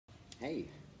Hey,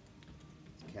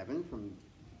 it's Kevin from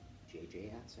JJ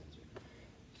Hat Center.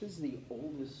 This is the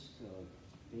oldest,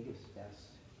 biggest, best,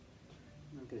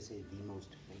 I'm not going to say the most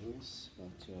famous,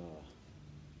 but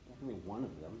definitely one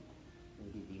of them,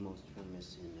 maybe the most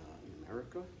famous in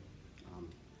America.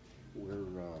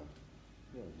 We're a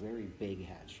very big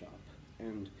hat shop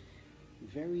and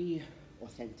very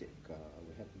authentic.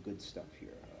 We have good stuff here.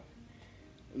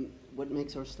 And what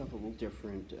makes our stuff a little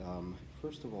different,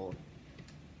 first of all,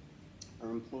 our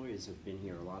employees have been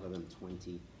here, a lot of them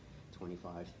 20,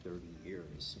 25, 30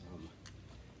 years.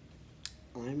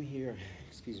 I'm here,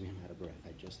 excuse me, I'm out of breath.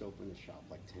 I just opened the shop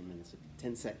like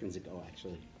 10 seconds ago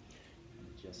actually.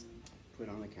 Just put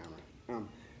on the camera.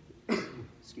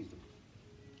 Excuse me.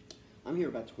 I'm here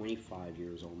about 25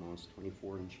 years almost,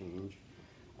 24 and change.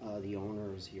 The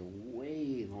owner is here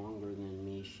way longer than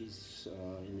me. She's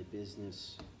in the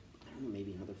business, I don't know,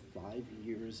 maybe another 5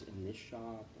 years in this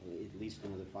shop, at least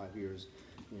another 5 years,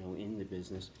 in the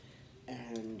business.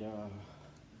 And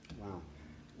wow,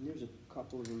 and there's a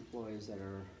couple of employees that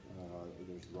are,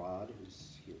 there's Rod,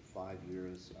 who's here 5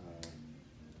 years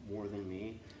more than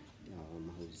me.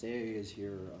 Jose is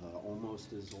here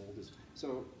almost as old as,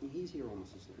 so he's here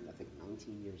almost as, I think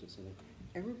 19 years or something.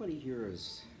 Everybody here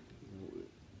is,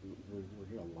 we're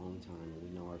here a long time and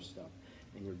we know our stuff.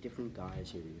 And there are different guys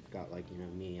here. You've got like,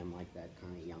 me, I'm like that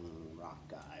kind of young rock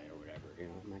guy or whatever.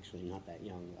 I'm actually not that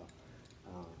young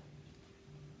though.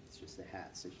 It's just the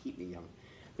hats that keep me young.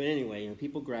 But anyway,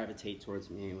 people gravitate towards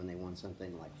me when they want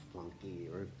something like funky,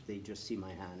 or if they just see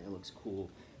my hat and it looks cool.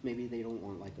 Maybe they don't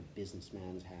want like a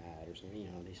businessman's hat or something,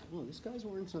 they say, oh, this guy's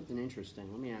wearing something interesting.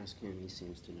 Let me ask him, he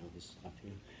seems to know his stuff,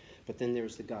 But then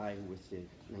there's the guy with the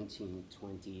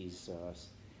 1920s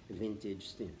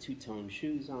vintage two-tone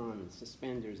shoes on and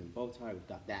suspenders and bow tie. We've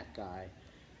got that guy,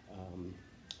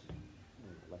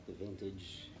 like the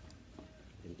vintage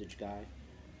guy.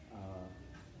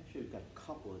 Actually, we've got a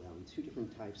couple of them, two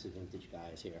different types of vintage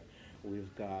guys here.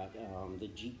 We've got the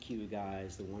GQ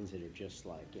guys, the ones that are just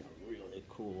like, really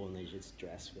cool and they just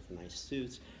dress with nice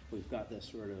suits. We've got the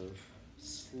sort of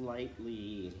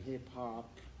slightly hip-hop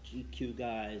GQ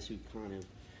guys who kind of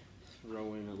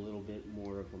throw in a little bit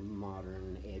more of a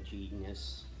modern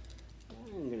edginess.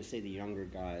 I'm going to say the younger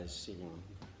guys,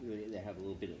 they have a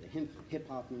little bit of the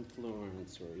hip-hop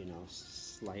influence or,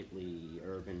 slightly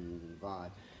urban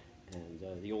vibe.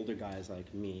 And the older guys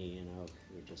like me,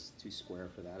 we're just too square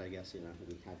for that, I guess, we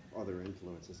have other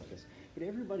influences, I guess. But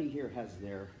everybody here has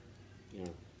their,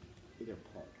 their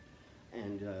part.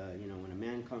 And, when a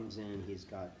man comes in, he's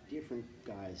got different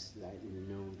guys that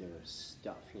know their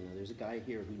stuff. There's a guy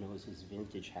here who knows his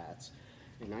vintage hats.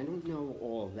 And I don't know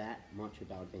all that much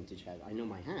about vintage hats. I know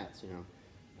my hats,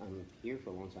 I'm here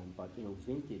for a long time, but,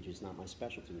 vintage is not my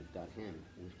specialty. We've got him.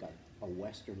 We've got a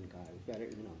Western guy. We've got,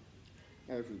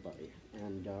 everybody.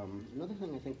 And another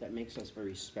thing I think that makes us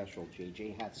very special,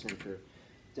 JJ Hat Center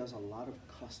does a lot of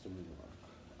custom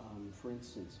work. For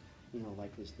instance,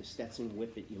 like the Stetson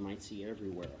whippet you might see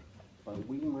everywhere. But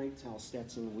we might tell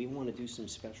Stetson we want to do some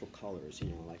special colors,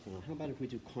 like, how about if we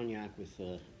do cognac with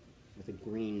a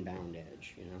green bound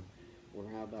edge, Or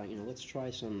how about, let's try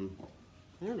some,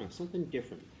 I don't know, something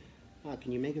different.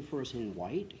 Can you make it for us in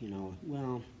white?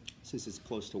 Well, since it's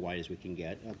close to white as we can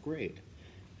get, great.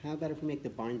 How about if we make the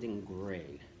binding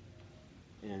gray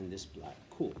and this black?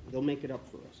 Cool, they'll make it up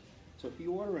for us. So if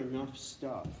you order enough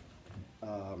stuff,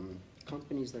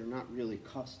 companies that are not really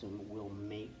custom will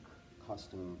make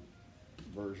custom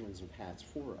versions of hats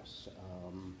for us.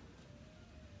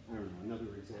 I don't know,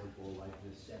 another example like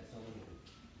this Stetson.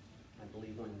 I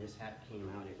believe when this hat came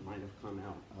out, it might have come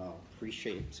out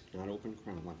pre-shaped, not open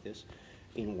crown like this,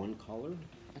 in one color.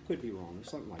 I could be wrong,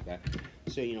 something like that.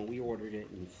 So, we ordered it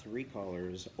in 3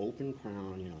 colors, open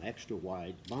crown, extra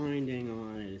wide binding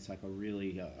on it. It's like a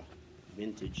really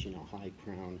vintage, high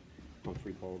crown,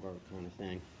 Humphrey Bogart kind of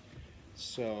thing.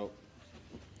 So,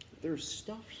 there's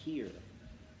stuff here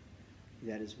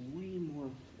that is way more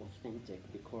authentic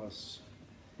because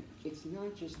it's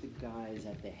not just the guys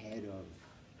at the head of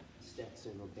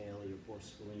Stetson or Bailey or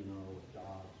Borsellino or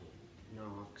Dobbs or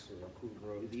Knox or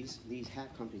Kugro, these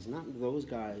hat companies, not those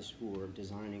guys who are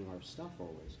designing our stuff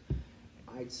always.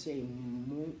 I'd say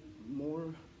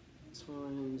more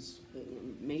times,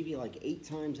 maybe like 8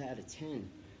 times out of 10,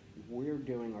 we're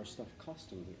doing our stuff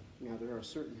custom here. Now there are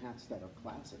certain hats that are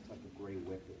classics, like the gray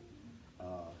whippet,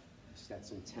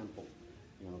 Stetson Temple,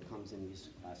 comes in these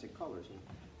classic colors.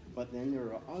 But then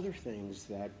there are other things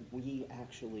that we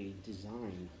actually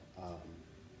design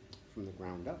from the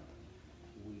ground up.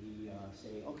 We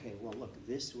say, okay, well look,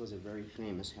 this was a very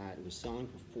famous hat. It was selling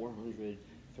for $400,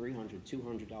 $300,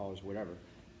 $200, whatever.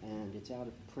 and it's out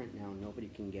of print now. Nobody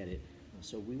can get it.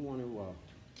 So we want to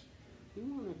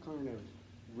kind of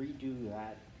redo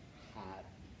that hat,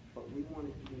 but we want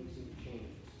to make some changes.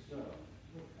 So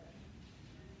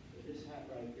this hat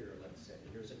right here, let's say,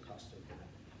 here's a custom hat.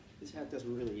 This hat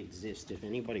doesn't really exist. If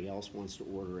anybody else wants to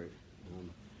order it,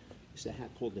 it's a hat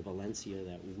called the Valencia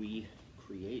that we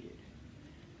created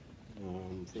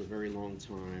for a very long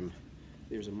time.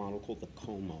 There's a model called the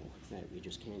Como that we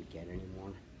just can't get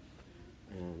anymore.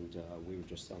 And we were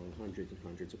just selling hundreds and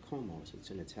hundreds of Comos.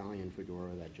 It's an Italian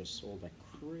fedora that just sold like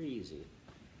crazy,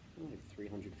 like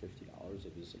 $350.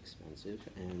 It was expensive,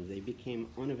 and they became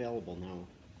unavailable now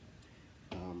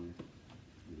in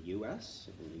the US,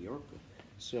 in New York.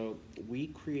 So we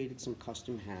created some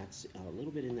custom hats, a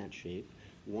little bit in that shape.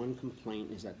 One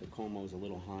complaint is that the Como is a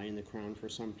little high in the crown for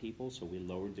some people, so we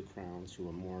lowered the crown to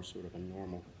a more sort of a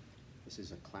normal, this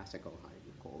is a classical height,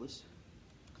 we call this.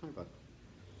 Kind of a,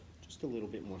 just a little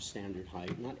bit more standard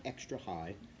height, not extra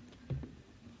high.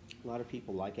 A lot of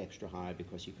people like extra high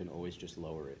because you can always just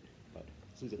lower it, but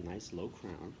this is a nice low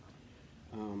crown.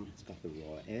 It's got the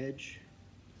raw edge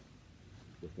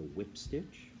with a whip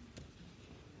stitch.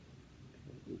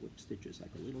 The whip stitch is like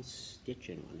a little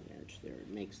stitching on the edge there. It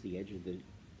makes the edge of the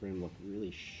brim look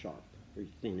really sharp, very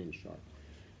thin and sharp.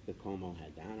 The Como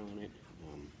had that on it.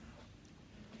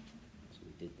 So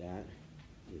we did that.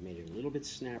 We made it a little bit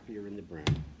snappier in the brim.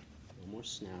 A little more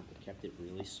snap. We kept it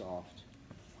really soft,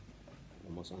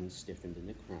 almost unstiffened in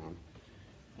the crown.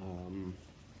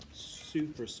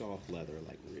 Super soft leather,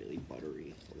 like really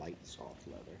buttery, light soft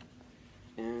leather.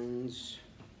 And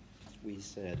we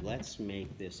said, let's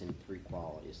make this in 3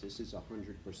 qualities. This is 100%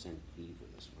 beaver,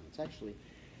 this one. It's actually,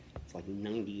 it's like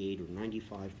 98 or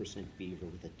 95% beaver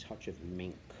with a touch of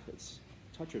mink.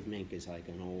 Touch of mink is like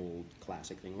an old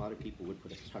classic thing. A lot of people would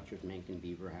put a touch of mink in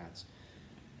beaver hats.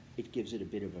 It gives it a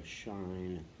bit of a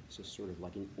shine. It's a sort of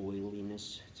like an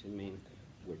oiliness to mink,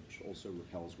 which also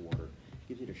repels water.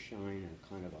 Gives it a shine and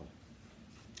kind of a,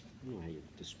 I don't know how you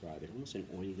describe it, almost an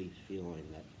oily feeling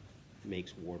that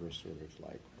makes water sort of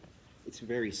like, it's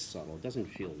very subtle. It doesn't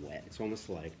feel wet. It's almost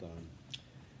like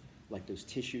those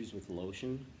tissues with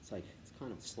lotion. It's like, it's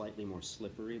kind of slightly more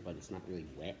slippery, but it's not really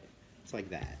wet. It's like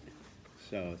that.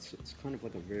 So it's kind of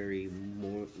like a very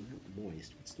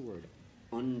moist, what's the word?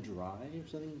 Undry or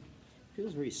something? It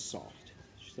feels very soft.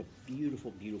 It's just a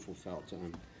beautiful, beautiful felt.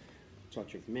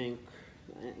 Touch of mink.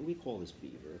 We call this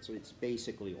beaver. So it's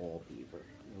basically all beaver.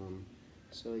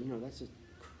 So, you know, that's a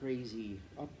crazy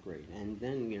upgrade. And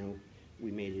then, you know, we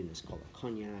made it in this color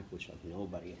cognac, which like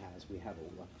nobody has. We have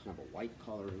a kind of a white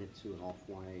color in it too, an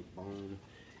off-white, bone,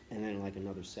 and then like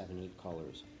another 7, 8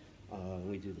 colors.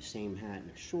 We do the same hat in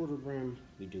a shorter brim.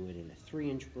 We do it in a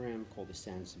 3-inch brim called the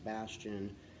San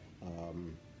Sebastian.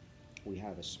 We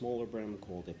have a smaller brim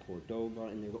called a Cordoba,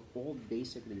 and they're all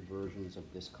basically versions of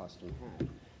this custom hat.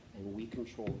 And we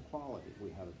control the quality. We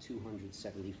have a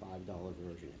 $275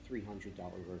 version, a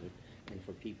 $300 version, and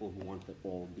for people who want the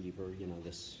all beaver, you know,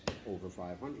 this over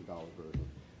 $500 version.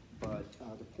 But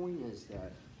the point is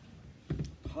that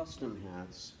custom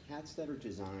hats, hats that are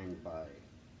designed by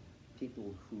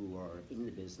people who are in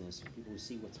the business, people who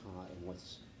see what's hot and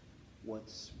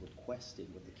what's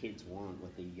requested, what the kids want,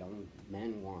 what the young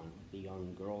men want, what the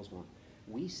young girls want.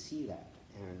 We see that,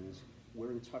 and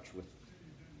we're in touch with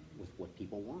what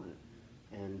people want.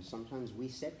 And sometimes we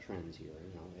set trends here,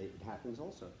 you know, it happens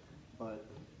also. But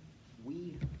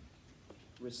we're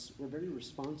very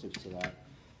responsive to that,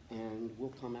 and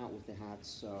we'll come out with the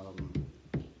hats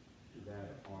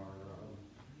that are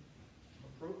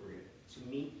appropriate to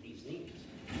meet these needs.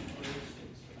 For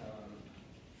instance,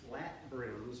 flat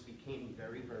brims became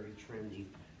very, very trendy,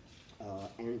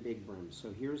 and big brims.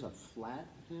 So here's a flat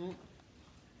hat.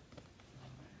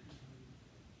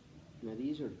 Now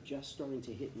these are just starting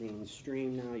to hit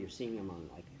mainstream now. You're seeing them on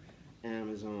like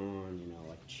Amazon, you know,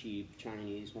 like cheap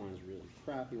Chinese ones, really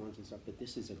crappy ones and stuff, but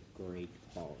this is a great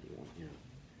quality one, you know.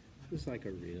 This is like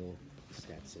a real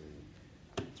Stetson.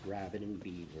 It's rabbit and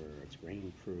beaver, it's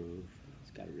rainproof,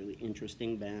 it's got a really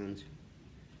interesting band,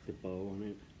 the bow on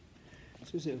it.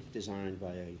 This was designed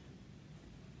by a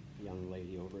young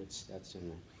lady over at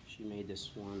Stetson. She made this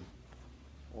one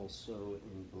also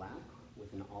in black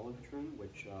with an olive trim,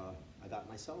 which I got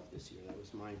myself this year. That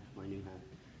was my new hat.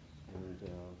 And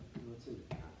what's in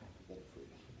the back? I won't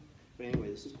forget. But anyway,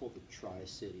 this is called the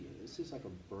Tri-City. This is like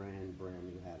a brand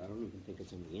new hat. I don't even think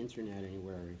it's on the internet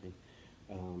anywhere or anything.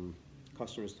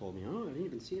 Customers told me, oh, I didn't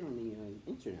even see it on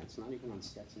the internet. It's not even on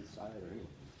Stetson's site or anything.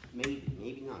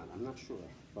 Maybe not. I'm not sure.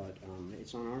 But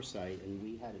it's on our site, and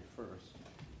we had it first.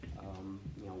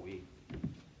 You know, we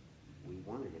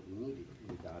wanted it. We needed it.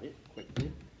 We got it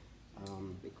quickly.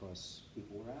 because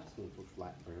people were asking for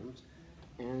flat brims.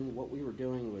 And what we were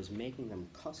doing was making them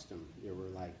custom. They were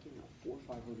like, you know, $400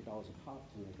 or $500 a pop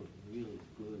to make a really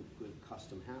good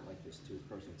custom hat like this to a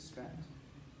person's specs.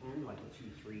 And like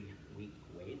a 2-3 week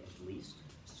wait at least.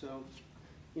 So,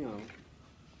 you know,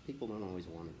 people don't always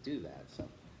want to do that. So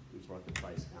we brought the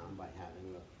price down by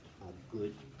having a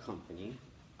good company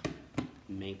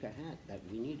make a hat that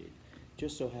we needed.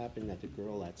 Just so happened that the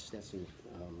girl at Stetson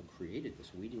created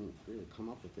this. We didn't really come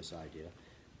up with this idea,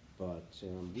 but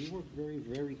we worked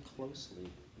very closely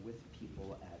with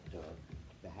people at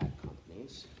the hat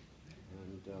companies,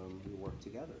 and we worked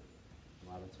together.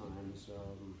 A lot of times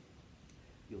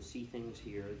you'll see things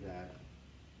here that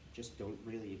just don't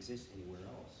really exist anywhere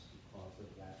else because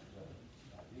of that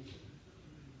reason.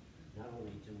 Not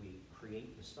only do we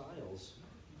create the styles,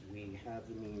 we have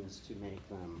the means to make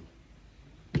them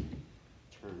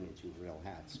turn into real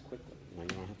hats quickly. You know, you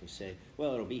don't have to say,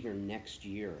 well, it'll be here next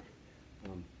year.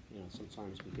 You know,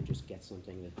 sometimes we could just get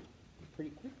something that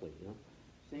pretty quickly, you know.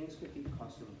 Things could be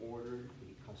custom ordered, could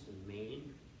be custom made.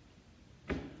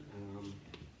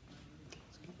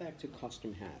 Let's get back to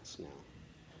custom hats now.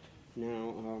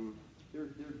 Now, there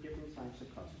are different types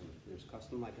of custom. There's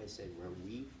custom, like I said, where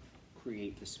we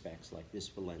create the specs, like this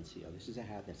Valencia. This is a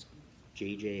hat that's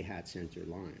JJ Hat Center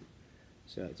line.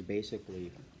 So it's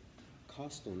basically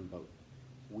custom, but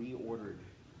we ordered,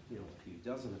 you know, a few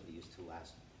dozen of these to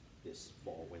last this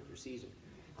fall, winter season.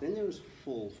 Then there's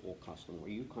full custom, where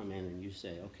you come in and you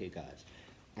say, okay guys,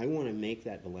 I want to make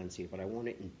that Valencia, but I want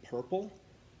it in purple,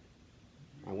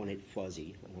 I want it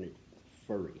fuzzy, I want it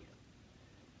furry.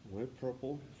 I want it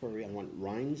purple, furry, I want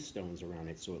rhinestones around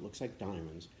it so it looks like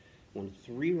diamonds. I want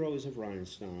 3 rows of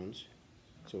rhinestones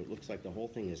so it looks like the whole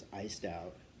thing is iced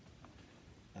out.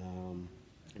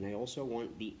 And I also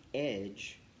want the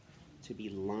edge to be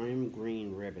lime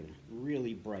green ribbon,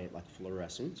 really bright, like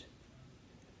fluorescent.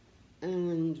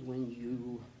 And when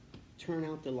you turn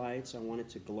out the lights, I want it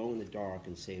to glow in the dark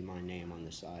and say my name on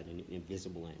the side in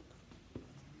invisible ink.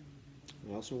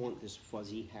 I also want this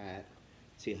fuzzy hat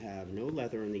to have no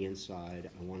leather on the inside.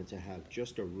 I want it to have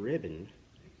just a ribbon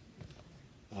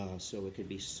so it could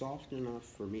be soft enough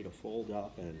for me to fold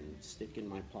up and stick in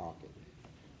my pocket.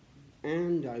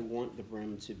 And I want the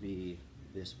brim to be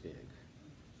this big.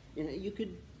 You know, you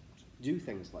could do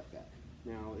things like that.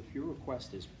 Now, if your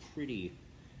request is pretty,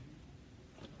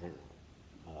 I don't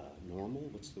know, normal,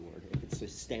 what's the word? If it's a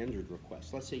standard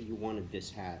request, let's say you wanted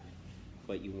this hat,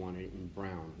 but you wanted it in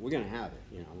brown. We're gonna have it,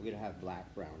 you know, we're gonna have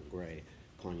black, brown, gray,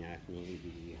 cognac,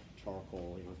 navy,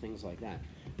 charcoal, you know, things like that.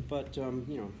 But,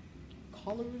 you know,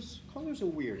 colors are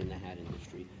weird in the hat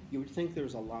industry. You would think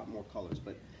there's a lot more colors,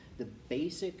 but the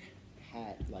basic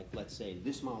hat, like let's say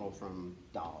this model from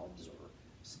Dobbs or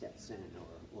Stetson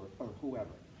or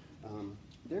whoever,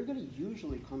 they're going to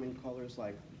usually come in colors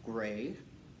like gray,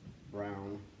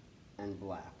 brown, and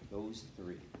black, those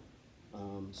 3.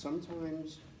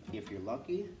 Sometimes, if you're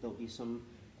lucky, there'll be some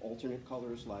alternate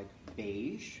colors like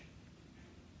beige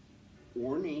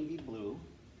or navy blue.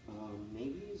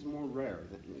 Navy is more rare.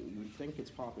 You would think it's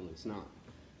popular, it's not.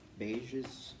 Beige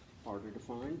is harder to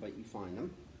find, but you find them.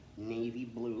 Navy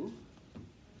blue,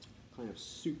 kind of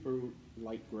super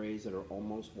light grays that are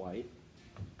almost white.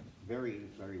 Very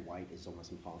white is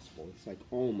almost impossible. It's like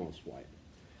almost white.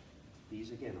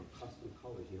 These again are custom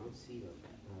colors. You don't see them.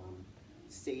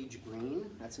 Sage green,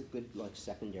 that's a good like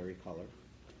secondary color.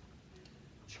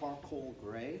 Charcoal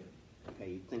gray.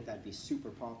 Okay, you'd think that'd be super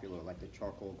popular, like the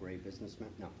charcoal gray businessman.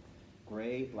 No.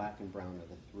 Gray, black, and brown are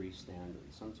the 3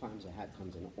 standards. Sometimes a hat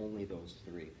comes in only those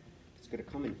 3. It's going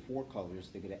to come in 4 colors.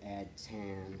 They're going to add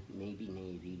tan, maybe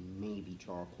navy, maybe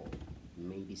charcoal,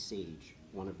 maybe sage,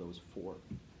 one of those 4,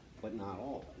 but not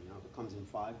all. You know, if it comes in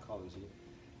 5 colors,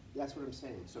 that's what I'm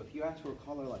saying. So if you ask for a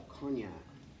color like cognac,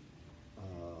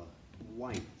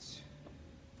 white,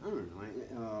 I don't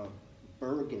know,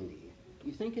 burgundy,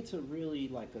 you think it's a really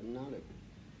like not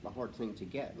a hard thing to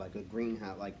get, like a green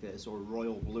hat like this, or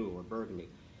royal blue or burgundy.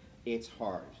 It's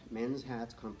hard. Men's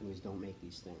hats companies don't make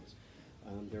these things.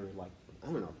 There are like, I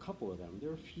don't know, a couple of them. There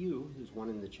are a few. There's one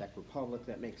in the Czech Republic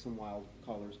that makes some wild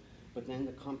colors, but then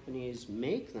the companies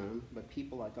make them, but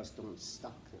people like us don't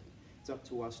stock them. It's up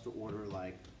to us to order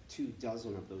like 2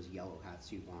 dozen of those yellow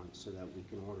hats you want so that we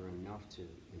can order enough to,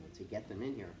 you know, to get them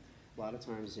in here. A lot of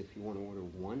times if you want to order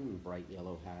one bright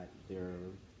yellow hat,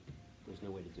 there's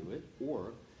no way to do it,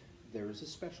 or there's a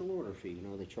special order fee. You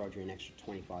know, they charge you an extra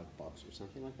 25 bucks or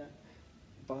something like that.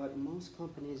 But most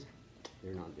companies,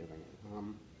 they're not doing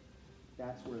it.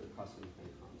 That's where the custom thing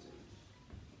comes in.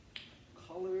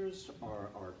 Colors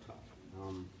are tough.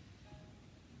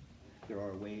 There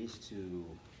are ways to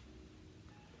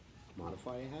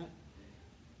modify a hat,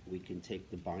 we can take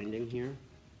the binding here,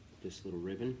 this little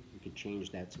ribbon, we could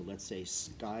change that to, let's say,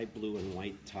 sky blue and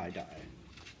white tie-dye.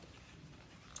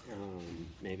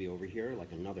 Maybe over here,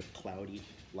 like another cloudy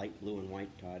light blue and white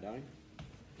tie-dye.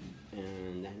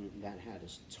 And then that hat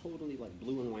is totally like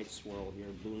blue and white swirl here,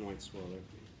 blue and white swirl there,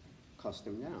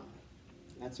 custom down.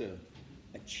 That's a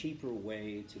cheaper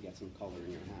way to get some color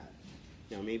in your hat.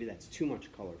 Now maybe that's too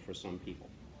much color for some people.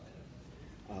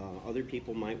 Other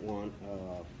people might want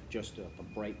just a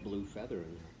bright blue feather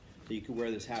in there. So you could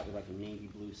wear this hat with like a navy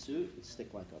blue suit and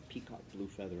stick like a peacock blue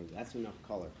feather in there. That's enough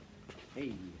color.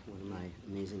 Hey, one of my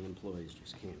amazing employees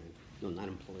just came in. No, not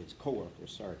employees,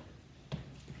 co-workers, sorry.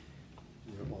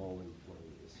 We're all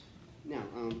employees. Now,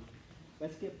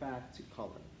 let's get back to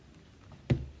color.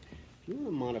 If you want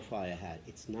to modify a hat,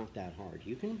 it's not that hard.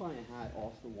 You can buy a hat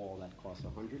off the wall that costs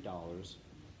 $100.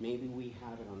 Maybe we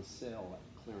have it on sale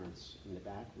at clearance in the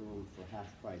back room for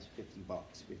half price, 50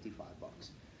 bucks, 55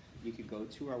 bucks. You could go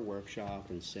to our workshop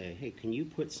and say, hey, can you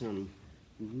put some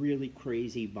really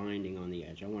crazy binding on the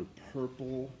edge? I want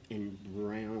purple and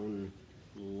brown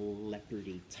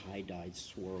leopardy tie-dyed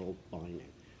swirl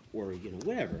binding. Or, you know,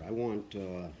 whatever. I want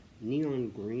neon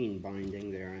green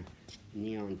binding there,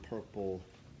 neon purple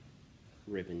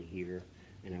ribbon here,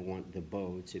 and I want the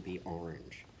bow to be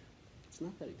orange. It's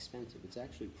not that expensive. It's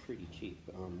actually pretty cheap.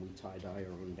 We tie-dye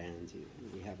our own bands.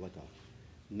 We have like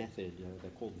a method,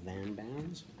 they're called Van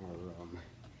bands.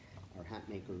 Our hat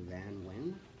maker Van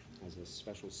Wen has a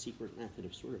special secret method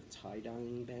of sort of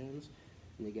tie-dyeing bands,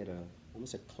 and they get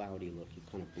almost a cloudy look. He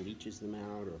kind of bleaches them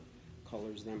out or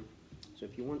colors them. So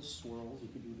if you want swirls, you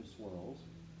could do the swirls.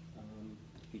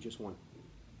 If you just want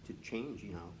to change,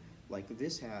 you know, like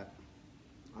this hat,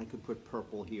 I could put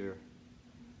purple here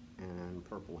and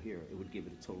purple here. It would give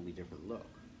it a totally different look.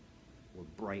 Or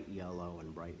bright yellow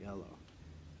and bright yellow.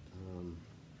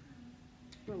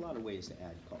 There are a lot of ways to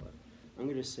add color. I'm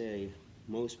going to say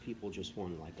most people just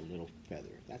want like a little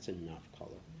feather. That's enough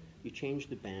color. You change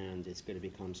the band, it's going to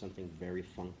become something very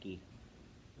funky,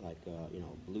 like you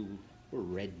know, blue or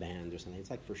red band or something. It's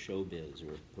like for showbiz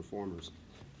or performers.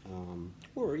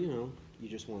 Or, you know, you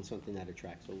just want something that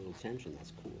attracts a little attention.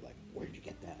 That's cool. Like, where'd you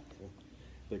get that? You know?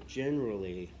 But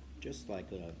generally, just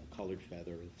like a colored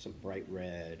feather, some bright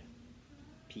red,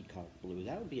 peacock blue,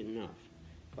 that would be enough.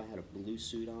 If I had a blue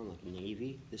suit on, like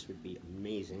navy, this would be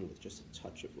amazing with just a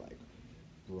touch of like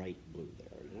bright blue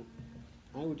there, you know?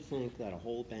 I would think that a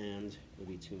whole band would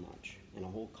be too much, and a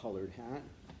whole colored hat,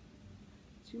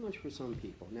 too much for some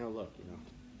people. Now look, you know,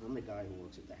 I'm the guy who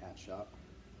works at the hat shop,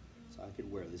 so I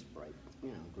could wear this bright,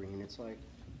 you know, green. It's like,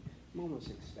 I'm almost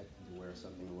expected to wear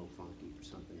something a little funky or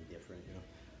something different, you know?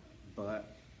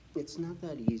 But it's not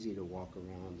that easy to walk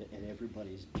around at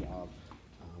everybody's job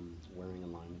wearing a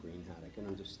lime green hat. I can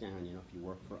understand, you know, if you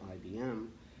work for IBM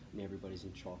and everybody's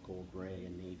in charcoal gray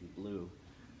and navy blue,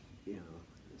 you know,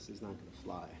 this is not going to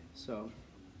fly. So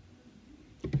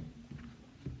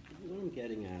what I'm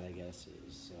getting at, I guess,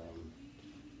 is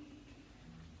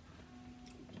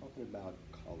talking about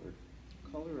color.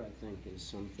 Color, I think, is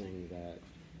something that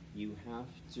you have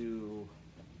to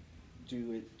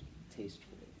do it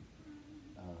tastefully.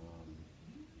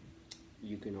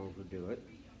 You can overdo it.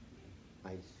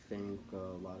 I think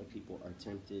a lot of people are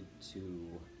tempted to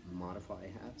modify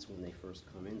hats when they first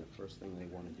come in. The first thing they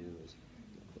want to do is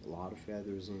put a lot of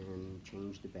feathers in,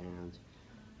 change the band.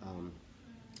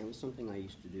 It was something I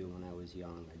used to do when I was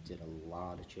young. I did a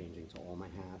lot of changing to all my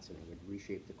hats, and I would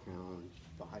reshape the crown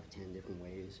 5, 10 different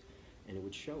ways, and it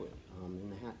would show it.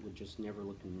 And the hat would just never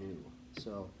look new.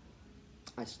 So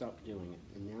I stopped doing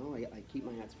it, and now I keep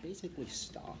my hats basically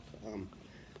stock.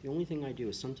 The only thing I do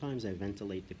is sometimes I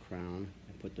ventilate the crown.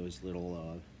 I put those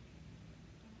little,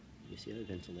 you see the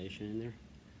ventilation in there?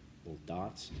 Little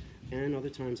dots. And other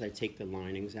times I take the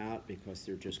linings out because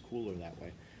they're just cooler that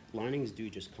way. Linings do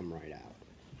just come right out.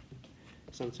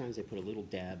 Sometimes I put a little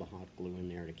dab of hot glue in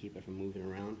there to keep it from moving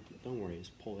around. But don't worry,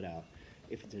 just pull it out.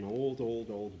 If it's an old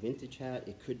vintage hat,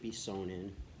 it could be sewn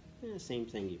in. Same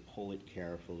thing, you pull it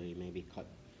carefully, maybe cut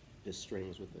the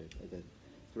strings with the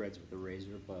threads with the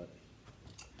razor, but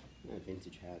a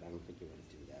vintage hat, I don't think you want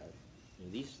to do that. You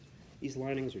know, these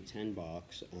linings are 10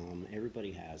 bucks.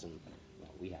 Everybody has them.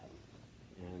 Well, we have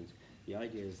them. And the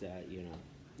idea is that, you know,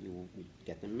 you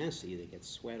get them messy. They get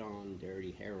sweat on,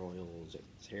 dirty hair oils,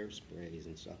 hairsprays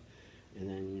and stuff. And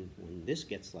then when this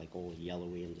gets like all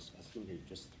yellowy and disgusting, you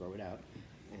just throw it out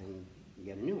and you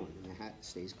get a new one. And the hat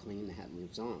stays clean, the hat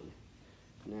lives on.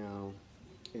 Now,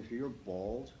 if you're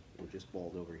bald, or just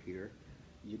bald over here,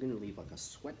 you're going to leave like a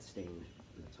sweat stain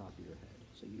on the top of your head.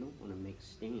 So you don't want to make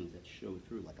stains that show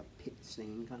through, like a pit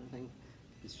stain kind of thing.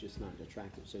 it's just not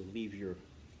attractive. So leave your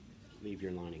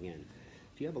lining in.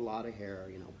 If you have a lot of hair,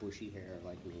 you know, bushy hair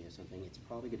like me or something, it's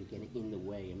probably going to get in the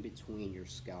way in between your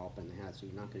scalp and the hat, so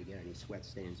you're not going to get any sweat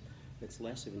stains. That's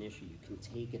less of an issue. You can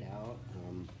take it out.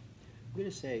 I'm going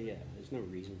to say, yeah, there's no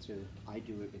reason to. I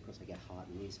do it because I get hot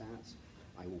in these hats.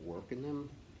 I work in them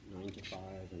 9 to 5,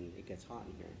 and it gets hot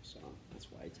in here, so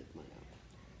that's why I take mine out.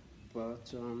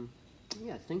 But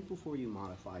yeah, think before you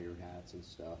modify your hats and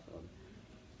stuff.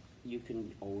 You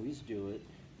can always do it,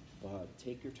 but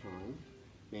take your time.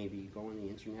 Maybe go on the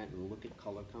internet and look at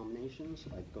color combinations.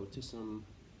 Like go to some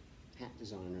hat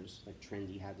designers, like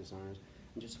trendy hat designers,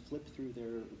 and just flip through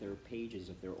their pages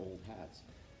of their old hats.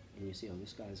 And you see, oh,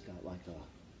 this guy's got like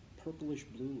a purplish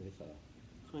blue with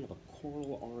a kind of a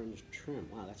coral orange trim.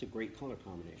 Wow, that's a great color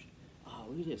combination. Oh,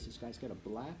 look at this. This guy's got a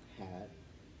black hat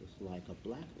with like a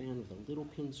black band with a little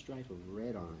pinstripe of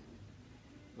red on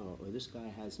it. Oh, or this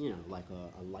guy has, you know, like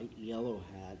a light yellow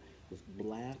hat with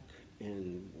black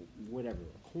and whatever,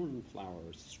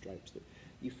 cornflower stripes.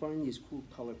 You find these cool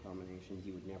color combinations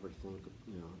you would never think,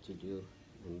 you know, to do,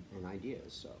 and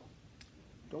ideas. So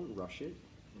don't rush it,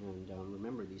 and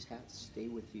remember, these hats stay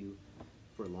with you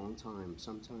for a long time,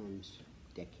 sometimes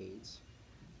decades,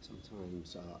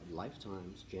 sometimes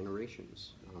lifetimes,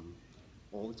 generations.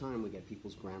 All the time we get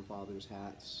people's grandfathers'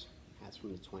 hats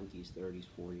from the 20s, 30s,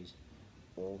 40s,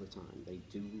 all the time. They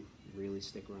do really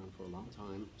stick around for a long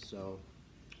time. So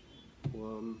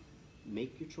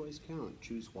make your choice count.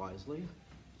 Choose wisely.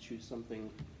 Choose something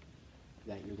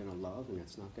that you're going to love and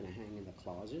it's not going to hang in the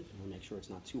closet. And make sure it's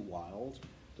not too wild.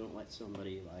 Don't let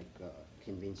somebody like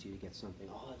convince you to get something.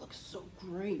 Oh, it looks so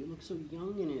great. It looks so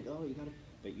young in it. Oh, you got to,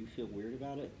 but you feel weird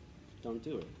about it. Don't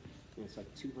do it. You know, it's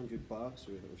like $200 or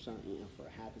something, you know, for a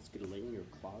hat that's going to lay in your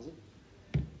closet.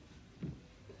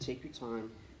 Take your time.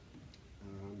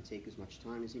 Take as much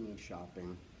time as you need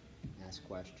shopping. Ask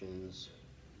questions.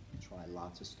 Try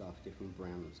lots of stuff, different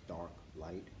brims, dark,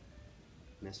 light.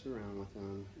 Mess around with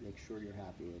them. Make sure you're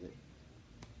happy with it.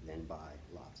 Then buy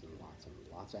lots and lots and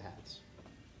lots of hats.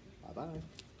 Bye-bye.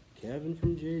 Kevin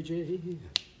from JJ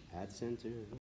Hat Center.